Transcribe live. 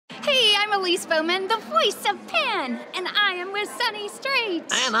I'm Elise Baughman, the voice of Pan, and I am with Sonny Strait.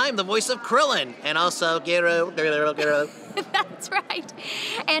 And I'm the voice of Krillin, and also Giru. That's right.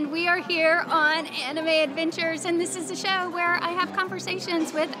 And we are here on Anime Adventures, and this is a show where I have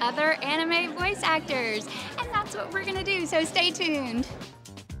conversations with other anime voice actors. And that's what we're going to do, so stay tuned.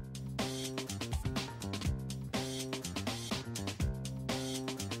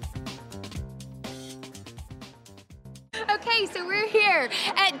 Okay, so we're here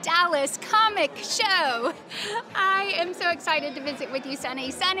at Dallas Comic Show. I am so excited to visit with you,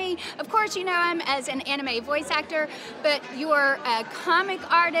 Sonny. Sonny, of course you know him as an anime voice actor, but you're a comic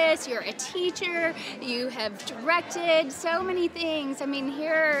artist, you're a teacher, you have directed so many things. I mean,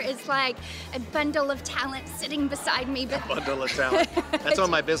 here is like a bundle of talent sitting beside me. But Bundle of talent. That's on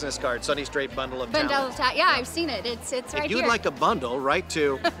my business card, Sonny Strait Bundle of Talent. Yeah, I've seen it. It's right here. If you'd like a bundle, write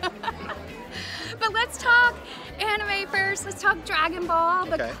to... But let's talk anime first. Let's talk Dragon Ball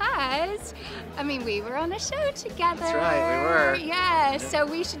because, I mean, we were on a show together. That's right, we were. Yeah, so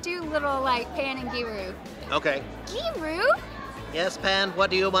we should do a little like Pan and Giru. Okay. Giru? Yes, Pan, what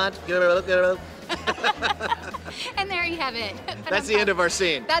do you want? Giru. And there you have it. That's the end of our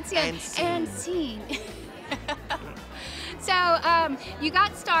scene. That's the end. And scene. So you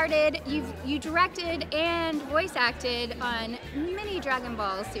got started, you directed and voice acted on many Dragon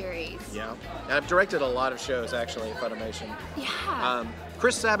Ball series. Yeah, and I've directed a lot of shows actually in Funimation. Yeah.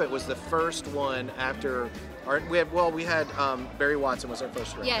 Chris Sabat was the first one after, we had Barry Watson was our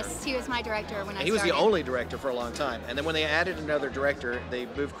first director. Yes, he was my director when I started. He was the only director for a long time. And then when they added another director, they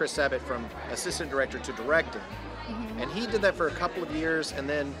moved Chris Sabat from assistant director to director. Mm-hmm. And he did that for a couple of years, and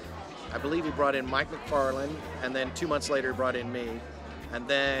then I believe he brought in Mike McFarlane, and then 2 months later he brought in me. And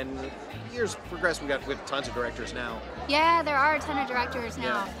then years progressed, we have tons of directors now. Yeah, there are a ton of directors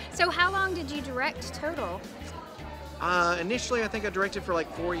now. Yeah. So how long did you direct total? Initially, I think I directed for like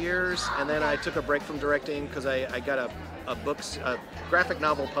 4 years, and then I took a break from directing because I got a graphic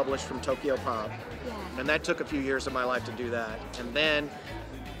novel published from Tokyo Pop. Yeah. And that took a few years of my life to do that. And then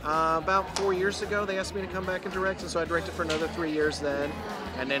about 4 years ago, they asked me to come back and direct, and so I directed for another 3 years then.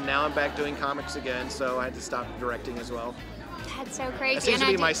 And then now I'm back doing comics again, so I had to stop directing as well. That's so crazy. It seems to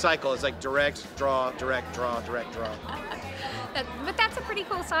be my cycle. It's like direct, draw, direct, draw, direct, draw. But that's a pretty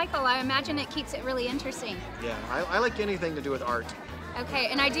cool cycle. I imagine it keeps it really interesting. Yeah, I like anything to do with art. Okay,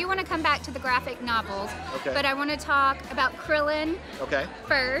 and I do want to come back to the graphic novels, but I want to talk about Krillin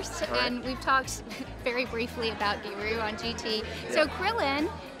first, and we've talked very briefly about Giru on GT. Yeah. So Krillin,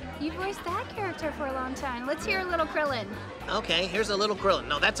 you voiced that character for a long time. Let's hear a little Krillin. Okay, here's a little Krillin.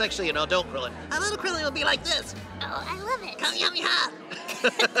 No, that's actually an adult Krillin. A little Krillin will be like this. Oh, I love it. Come yummy hot.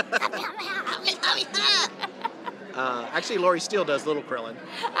 Actually, Laurie Steele does Little Krillin.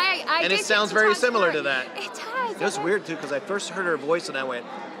 And it sounds very similar to that. It does. It was weird, too, because I first heard her voice and I went,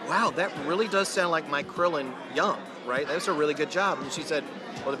 wow, that really does sound like my Krillin young, right? That was a really good job. And she said,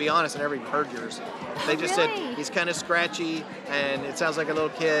 well, to be honest, I never even heard yours. They just said, he's kind of scratchy and it sounds like a little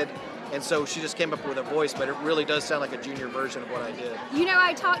kid. And so she just came up with a voice, but it really does sound like a junior version of what I did. You know,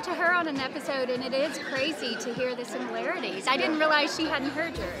 I talked to her on an episode, and it is crazy to hear the similarities. I didn't realize she hadn't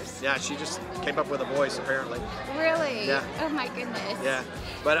heard yours. Yeah, she just came up with a voice, apparently. Really? Yeah. Oh, my goodness. Yeah,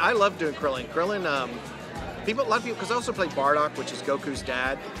 but I love doing Krillin. Krillin, a lot of people, because I also played Bardock, which is Goku's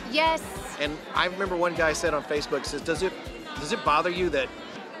dad. Yes. And I remember one guy said on Facebook, says, does it bother you that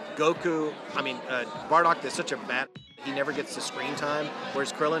Bardock is such a bat? He never gets the screen time,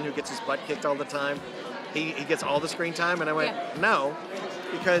 whereas Krillin, who gets his butt kicked all the time, he gets all the screen time. And I went, no,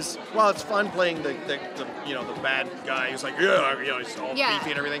 because while it's fun playing the bad guy who's like, he's all beefy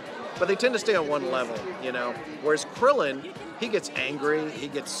and everything, but they tend to stay on one level, Whereas Krillin, he gets angry, he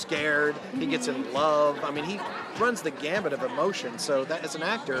gets scared, he gets in love. I mean, he runs the gambit of emotion. So that as an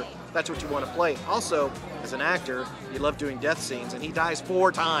actor, that's what you want to play. Also, as an actor, you love doing death scenes, and he dies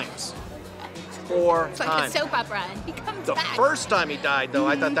 4 times. 4 times. It's like a soap opera, and he comes back. The first time he died, though,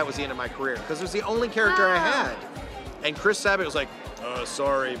 I thought that was the end of my career, because it was the only character I had. And Chris Sabat was like,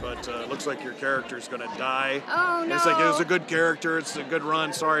 sorry, but looks like your character's going to die. Oh, no. And it's like, it was a good character, it's a good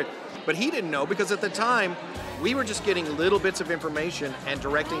run, sorry. But he didn't know, because at the time, we were just getting little bits of information and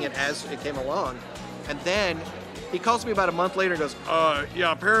directing it as it came along. And then he calls me about a month later and goes,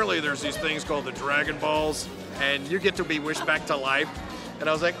 yeah, apparently there's these things called the Dragon Balls, and you get to be wished back to life. And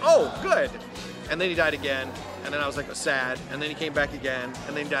I was like, oh, good. And then he died again, and then I was like, sad, and then he came back again,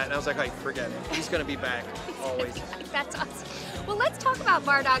 and then he died, and I was like, hey, forget it. He's going to be back, always. That's awesome. Well, let's talk about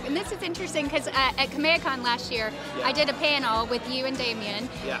Bardock, and this is interesting because at Kamehacon last year, I did a panel with you and Damien.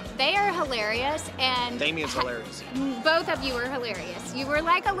 Yeah. They are hilarious, and Damien's hilarious. Both of you were hilarious. You were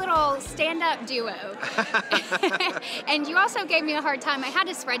like a little stand-up duo. And you also gave me a hard time. I had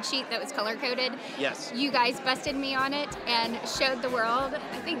a spreadsheet that was color-coded. Yes. You guys busted me on it and showed the world.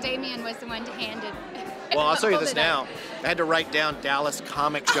 I think Damien was the one to hand it. Well, I'll show you this Hold it now. up. I had to write down Dallas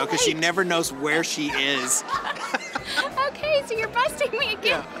Comic Show because she never knows where she is. Okay, so you're busting me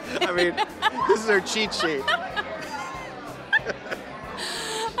again. Yeah, I mean, this is her cheat sheet.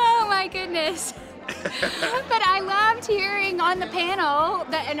 Oh my goodness. But I loved hearing on the panel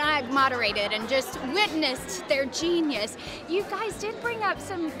that, and I moderated and just witnessed their genius. You guys did bring up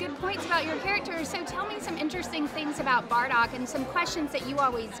some good points about your character, so tell me some interesting things about Bardock and some questions that you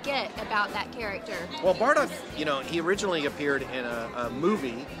always get about that character. Well, Bardock, you know, he originally appeared in a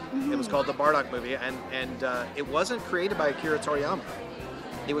movie. It was called the Bardock movie, and it wasn't created by Akira Toriyama.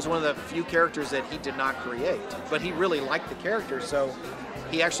 He was one of the few characters that he did not create, but he really liked the character, so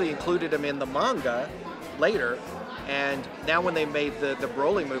he actually included him in the manga later, and now when they made the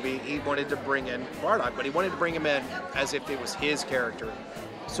Broly movie, he wanted to bring in Bardock, but he wanted to bring him in as if it was his character.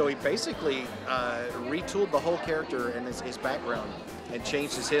 So he basically retooled the whole character and his background and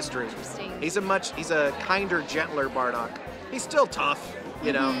changed his history. He's a kinder, gentler Bardock. He's still tough,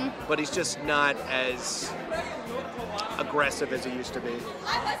 you know, but he's just not as aggressive as he used to be.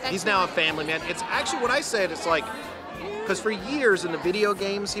 He's now a family man. It's actually what I said, it's like, because for years in the video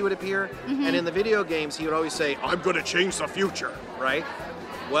games he would appear, and in the video games he would always say, I'm going to change the future, right?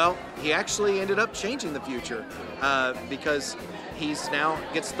 Well, he actually ended up changing the future because he's now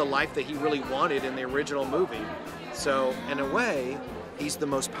gets the life that he really wanted in the original movie. So, in a way, he's the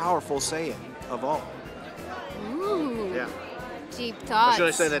most powerful Saiyan of all. Ooh. Yeah. Deep thoughts. Or should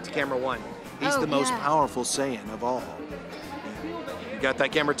I say that to camera one? He's the most powerful Saiyan of all. You got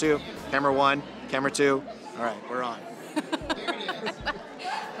that, camera two? Camera one, camera two. All right, we're on.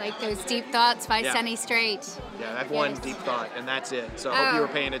 Like those deep thoughts by Sonny Strait. Yeah, I've one deep thought, and that's it. So I hope you were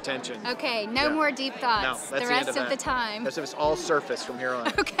paying attention. Okay, no more deep thoughts. No, that's the rest of the time. The rest of it's all surface from here on.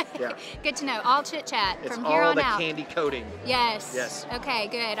 Okay. Yeah. Good to know. All chit chat from here It's all on the out. candy coating. Yes. Yes. Okay,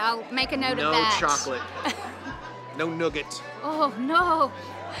 good. I'll make a note of No that. chocolate. No nougat. Oh no,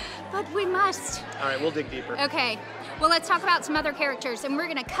 but we must. All right, we'll dig deeper. Okay. Well, let's talk about some other characters, and we're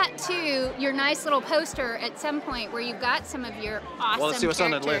going to cut to your nice little poster at some point where you've got some of your awesome Well, let's see what's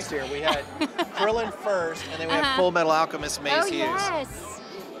on the list here. We had Krillin first, and then we had Fullmetal Alchemist Maes Hughes. Yes.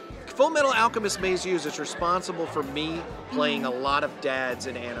 Fullmetal Alchemist Maes Hughes is responsible for me playing a lot of dads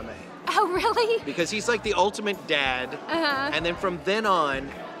in anime. Oh, really? Because he's like the ultimate dad, and then from then on,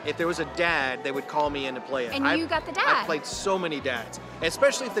 if there was a dad, they would call me in to play it. And you got the dad. I've played so many dads,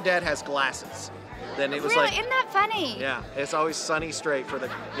 especially if the dad has glasses. Then it was really? like, Isn't that funny? yeah, it's always Sonny Strait for the,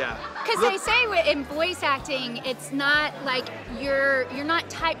 Because they say in voice acting, it's not like you're not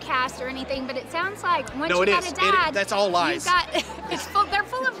typecast or anything, but it sounds like once you got a dad, that's all lies. You got, they're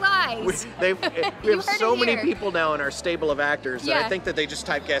full of lies. We have so many people now in our stable of actors that I think that they just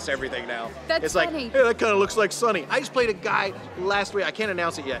typecast everything now. That's it's funny. like, hey, that kind of looks like Sonny. I just played a guy last week. I can't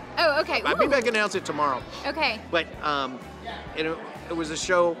announce it yet. Oh, okay. Maybe I can announce it tomorrow. Okay. But it was a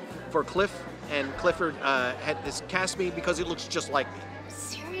show for Cliff, and Clifford had this cast me because it looks just like me.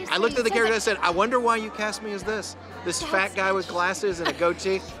 Seriously? I looked at the character and I said, I wonder why you cast me as this. This fat guy with glasses and a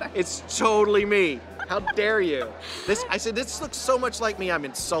goatee. It's totally me. How dare you? I said, this looks so much like me, I'm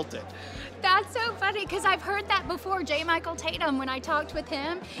insulted. That's so funny because I've heard that before. J. Michael Tatum, when I talked with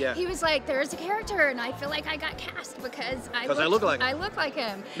him, he was like, "There's a character, and I feel like I got cast because I look like him." I look like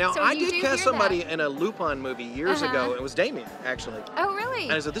him. Now so I did cast somebody that. in a Lupin movie years ago. It was Damien, actually. Oh, really?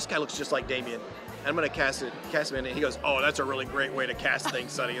 And I said, "This guy looks just like Damien. I'm gonna cast him in." And he goes, "Oh, that's a really great way to cast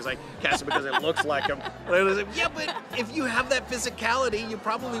things, Sonny." He's like, "Cast him because it looks like him." And I was like, "Yeah, but if you have that physicality, you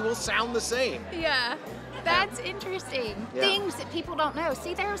probably will sound the same." Yeah. That's interesting. Things that people don't know.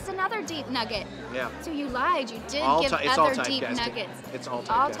 See, there's another deep nugget. Yeah. So you lied. You did give other deep nuggets. It's all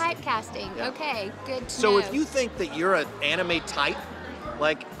typecasting. All typecasting. Yeah. Okay, good to know. So if you think that you're an anime type,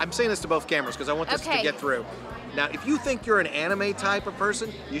 like, I'm saying this to both cameras because I want this to get through. Now, if you think you're an anime type of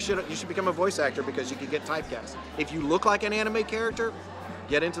person, you should become a voice actor because you can get typecast. If you look like an anime character,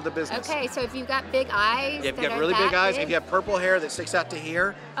 get into the business. Okay, so if you've got big eyes, if you have really big eyes, if you have purple hair that sticks out to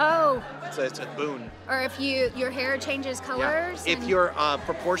here, so it's a boon. Or if your hair changes colors. If your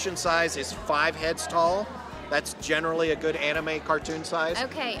proportion size is 5 heads tall, that's generally a good anime cartoon size.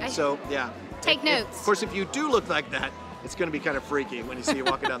 Okay. Take notes. Of course, if you do look like that, it's going to be kind of freaky when you see you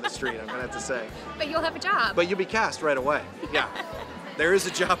walking down the street, I'm going to have to say. But you'll have a job. But you'll be cast right away. Yeah. There is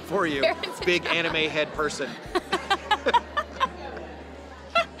a job for you, big anime head person.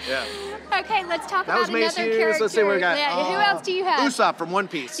 Yeah. Okay, let's talk That about was Maes another Hughes. character. Let's see what we got. Yeah, who else do you have? Usopp from One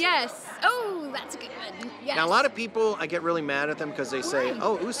Piece. Yes. Oh, that's a good one. Yes. Now, a lot of people, I get really mad at them because they say, Why?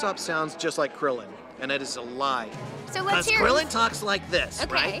 oh, Usopp sounds just like Krillin. And that is a lie. So let's Because hear Krillin talks like this,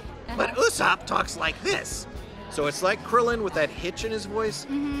 Okay. right? Uh-huh. But Usopp talks like this. So it's like Krillin with that hitch in his voice.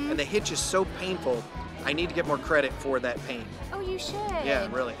 Mm-hmm. And the hitch is so painful, I need to get more credit for that pain. Oh, you should. Yeah,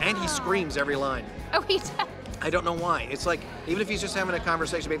 really. And he screams every line. Oh, he does. I don't know why. It's like, even if he's just having a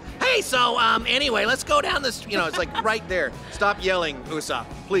conversation, being, hey, so, anyway, let's go down this, it's like right there. Stop yelling, Usopp.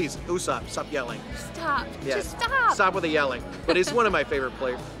 Please, Usopp, stop yelling. Stop. Yeah. Just stop. Stop with the yelling. But he's one of my favorite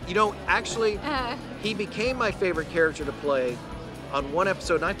players. Actually, he became my favorite character to play on one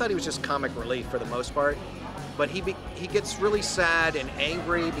episode, and I thought he was just comic relief for the most part. But he gets really sad and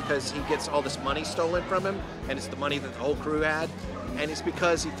angry because he gets all this money stolen from him, and it's the money that the whole crew had. And it's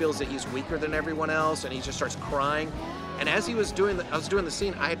because he feels that he's weaker than everyone else, and he just starts crying. And as I was doing the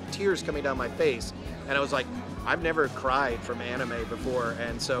scene, I had tears coming down my face, and I was like, I've never cried from anime before,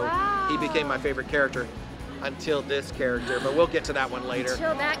 and so he became my favorite character until this character. But we'll get to that one later.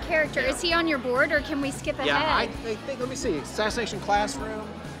 Until that character. Yeah. Is he on your board, or can we skip ahead? Yeah, I think. Let me see. Assassination Classroom.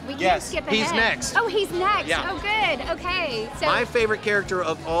 We can Yes, skip ahead. he's next. Oh, he's next. Yeah. Oh, good. Okay. So My favorite character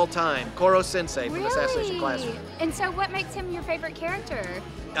of all time, Koro Sensei from really? Assassination Classroom. And so, what makes him your favorite character?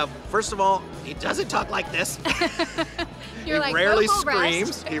 First of all, he doesn't talk like this. You're he like rarely vocal screams.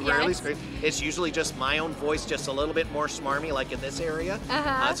 rest. He rarely Yes. screams. It's usually just my own voice, just a little bit more smarmy, like in this area.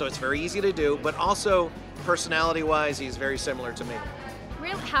 So it's very easy to do. But also, personality-wise, he's very similar to me.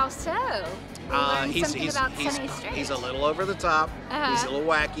 Really? How so? We learned something about Sonny Strait. He's a little over the top. He's Uh-huh. a little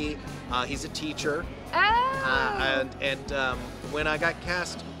wacky. He's a teacher. Oh. When I got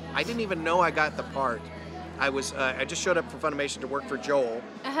cast, I didn't even know I got the part. I just showed up for Funimation to work for Joel.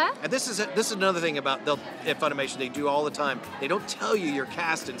 And this is another thing about at Funimation they do all the time. They don't tell you you're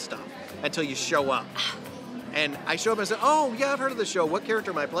cast and stuff until you show up. And I showed up and I said, oh yeah, I've heard of the show. What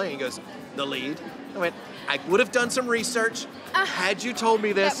character am I playing? He goes, the lead. I went, I would have done some research had you told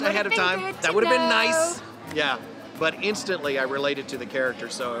me this ahead of time. That would have been nice. Yeah. But instantly I related to the character,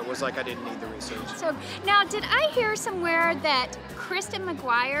 so it was like I didn't need the research. So now, did I hear somewhere that Kristen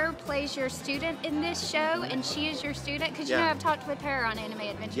McGuire plays your student in this show, and she is your student? Because you know I've talked with her on Anime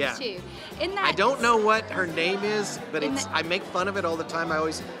Adventures too. I don't know what her name is, but I make fun of it all the time.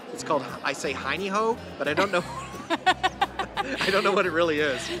 I say Heiny Ho, but I don't know. I don't know what it really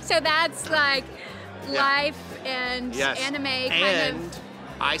is. So that's like life and anime kind of.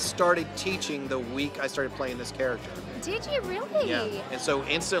 I started teaching the week I started playing this character. Did you really? Yeah. And so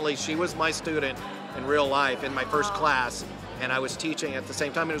instantly she was my student in real life in my first class, and I was teaching at the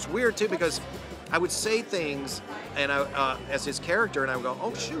same time. And it was weird too because I would say things and as his character, and I would go,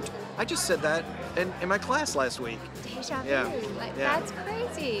 oh shoot, I just said that in my class last week. Deja vu. Yeah. That's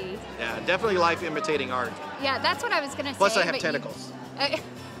crazy. Yeah, definitely life imitating art. Yeah, that's what I was gonna say. Plus I have tentacles.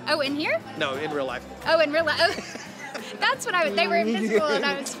 Oh, in here? No, in real life. Oh, in real life. Oh. That's what they were invisible and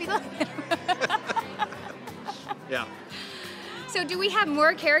I was feeling. Yeah. So do we have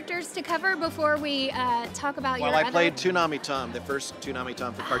more characters to cover before we talk about your I played Toonami TOM, the first Toonami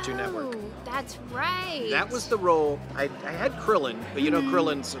TOM for Cartoon Network. Oh, that's right. That was the role. I had Krillin, but you know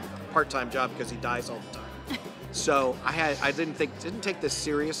Krillin's a part-time job because he dies all the time. So I didn't take this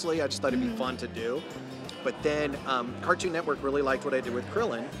seriously. I just thought it'd be fun to do. But then Cartoon Network really liked what I did with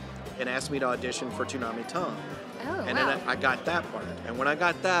Krillin and asked me to audition for Toonami TOM. Oh, and then I got that part. And when I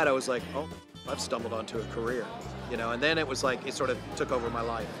got that, I was like, oh, I've stumbled onto a career. And then it was like, it sort of took over my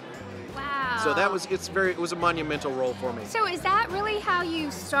life. Wow. So it was a monumental role for me. So is that really how you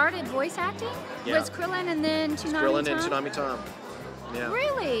started voice acting? Yeah. Was Krillin and then Toonami TOM? Krillin and Toonami TOM. Yeah.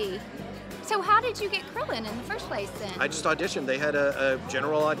 Really? So how did you get Krillin in the first place then? I just auditioned. They had a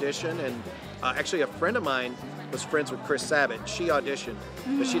general audition, and actually a friend of mine was friends with Chris Sabat. She auditioned,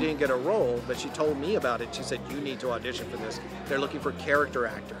 but she didn't get a role, but she told me about it. She said, you need to audition for this. They're looking for character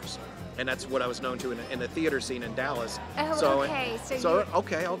actors. And that's what I was known to in the theater scene in Dallas. Oh, okay.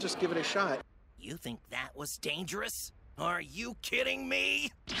 Okay, I'll just give it a shot. You think that was dangerous? Are you kidding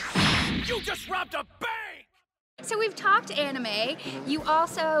me? You just robbed a bank! So we've talked anime. You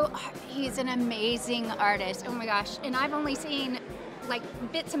also, he's an amazing artist. Oh my gosh. And I've only seen like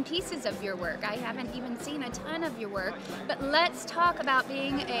bits and pieces of your work. I haven't even seen a ton of your work. But let's talk about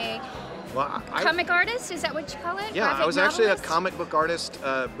being a comic artist. Is that what you call it? Yeah, Graphic I was actually a novelist? comic book artist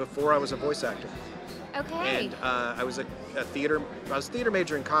before I was a voice actor. Okay. And I was a theater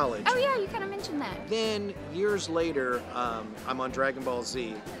major in college. Oh yeah, you kind of mentioned that. Then years later, I'm on Dragon Ball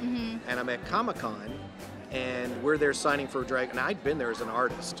Z, and I'm at Comic-Con, and we're there signing for Dragon. And I'd been there as an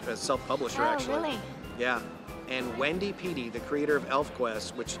artist, as self-publisher actually. Oh really? Yeah. And Wendy Petey, the creator of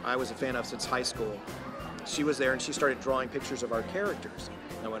ElfQuest, which I was a fan of since high school, she was there and she started drawing pictures of our characters.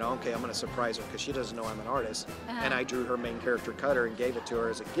 And I went, okay, I'm going to surprise her because she doesn't know I'm an artist. And I drew her main character Cutter and gave it to her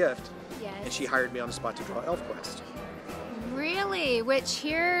as a gift. Yes. And she hired me on the spot to draw ElfQuest. Really? Which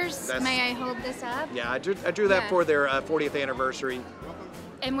here's, may I hold this up? Yeah, I drew that for their 40th anniversary.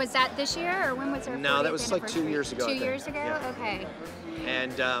 And was that this year, or when was their 40th No, that was like anniversary? 2 years ago. 2 years ago? Yeah. Okay.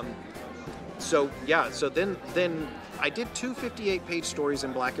 And so then I did 2 58-page stories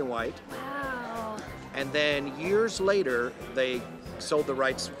in black and white. Wow. And then years later, they sold the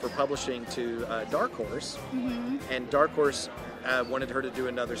rights for publishing to Dark Horse. And Dark Horse wanted her to do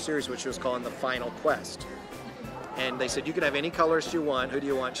another series, which was called The Final Quest. And they said, you can have any colorist you want. Who do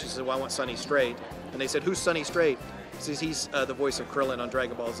you want? She said, well, I want Sonny Strait. And they said, who's Sonny Strait? She says, he's the voice of Krillin on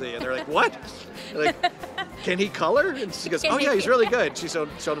Dragon Ball Z. And they're like, what? They're like, can he color? And she goes, oh yeah, he's really good. She showed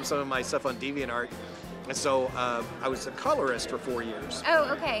him some of my stuff on DeviantArt. And so I was a colorist for 4 years.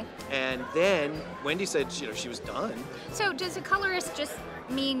 Oh, okay. And then Wendy said, she was done. So does a colorist just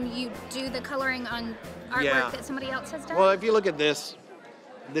mean you do the coloring on artwork that somebody else has done? Well, if you look at this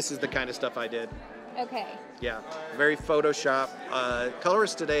is the kind of stuff I did. Okay. Yeah, very Photoshop.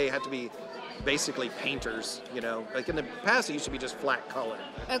 Colorists today have to be basically painters, Like in the past, it used to be just flat color.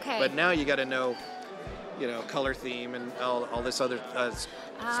 Okay. But now you got to know, color theme and all this other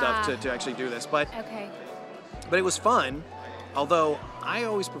stuff to actually do this. But it was fun, although I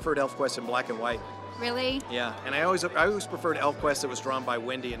always preferred ElfQuest in black and white. Really? Yeah, and I always preferred ElfQuest that was drawn by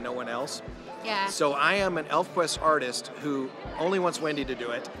Wendy and no one else. Yeah. So I am an ElfQuest artist who only wants Wendy to do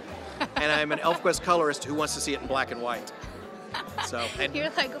it, and I'm an ElfQuest colorist who wants to see it in black and white. So and you're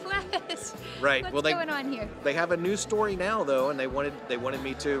like, what? Right. What's well, going on here? They have a new story now though, and they wanted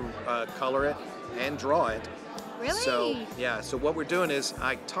me to color it and draw it. Really? So yeah. So what we're doing is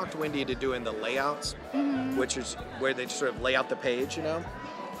I talked Wendy into doing the layouts, which is where they sort of lay out the page,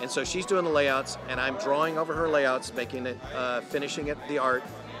 And so she's doing the layouts, and I'm drawing over her layouts, making it, finishing it, the art,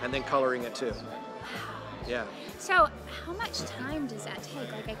 and then coloring it too. Yeah. So how much time does that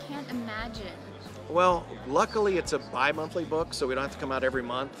take? Like, I can't imagine. Well, luckily it's a bi-monthly book, so we don't have to come out every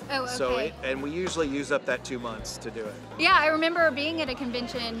month. Oh, okay. So and we usually use up that 2 months to do it. Yeah, I remember being at a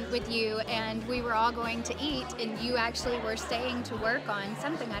convention with you, and we were all going to eat, and you actually were staying to work on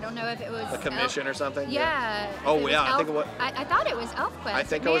something. I don't know if it was a commission or something. Yeah. Oh yeah, I think it was. I thought it was ElfQuest. I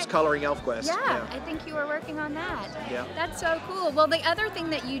think I was coloring ElfQuest. Yeah, I think you were working on that. Yeah. That's so cool. Well, the other thing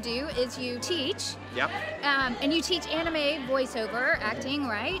that you do is you teach. Yep. And you teach anime voiceover acting,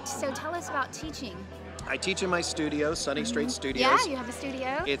 right? So tell us about teaching. I teach in my studio, Sonny Strait Studios. Yeah, you have a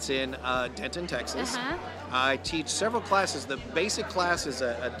studio. It's in Denton, Texas. I teach several classes. The basic class is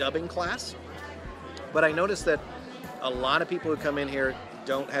a dubbing class, but I noticed that a lot of people who come in here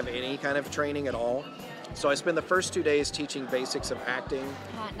don't have any kind of training at all. So I spend the first 2 days teaching basics of acting.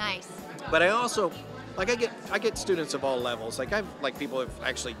 Nice. But I also, I get students of all levels. I've people who have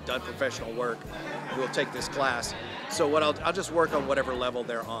actually done professional work who will take this class. So what I'll just work on whatever level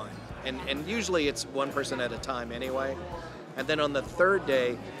they're on. And usually it's one person at a time anyway. And then on the third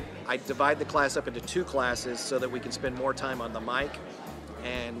day, I divide the class up into 2 classes so that we can spend more time on the mic.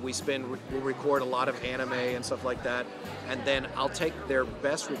 And we'll record a lot of anime and stuff like that. And then I'll take their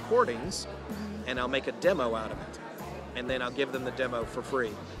best recordings and I'll make a demo out of it. And then I'll give them the demo for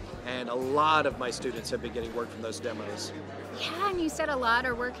free. And a lot of my students have been getting work from those demos. Yeah, and you said a lot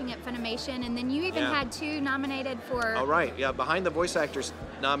are working at Funimation, and then you even had 2 nominated for... Oh, right. Yeah, Behind the Voice Actors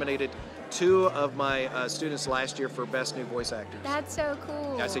nominated 2 of my students last year for Best New Voice Actors. That's so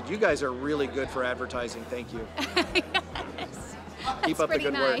cool. Yeah, I said, you guys are really good for advertising. Thank you. Yes. Keep up the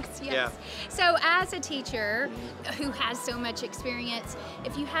good work. Yes. Yeah. So as a teacher who has so much experience,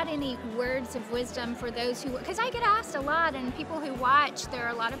 if you had any words of wisdom for those who, because I get asked a lot, and people who watch, there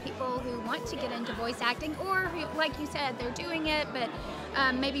are a lot of people who want to get into voice acting, or who, like you said, they're doing it, but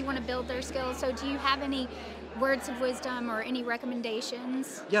maybe want to build their skills. So do you have any words of wisdom or any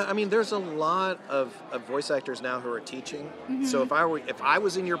recommendations? Yeah, I mean, there's a lot of voice actors now who are teaching. So if I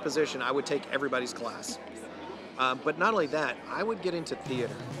was in your position, I would take everybody's class. But not only that, I would get into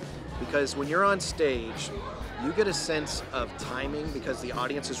theater, because when you're on stage, you get a sense of timing because the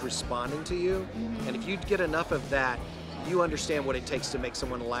audience is responding to you. And if you get enough of that, you understand what it takes to make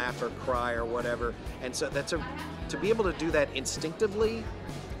someone laugh or cry or whatever. And so to be able to do that instinctively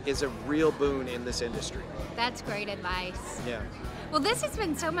is a real boon in this industry. That's great advice. Yeah. Well, this has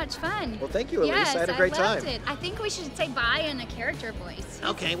been so much fun. Well, thank you, Elise. Yes, I had a great time. Loved it. I think we should say bye in a character voice.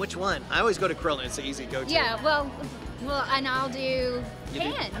 Okay, which one? I always go to Krillin. It's the easy go-to. Yeah, well, Well, and I'll do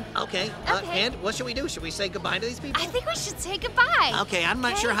Pan. Okay. Okay. And what should we do? Should we say goodbye to these people? I think we should say goodbye. Okay, I'm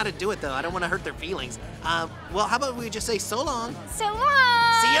not sure how to do it though. I don't want to hurt their feelings. Well, how about we just say so long? So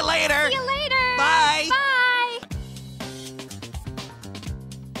long. See you later. See you later. Bye. Bye.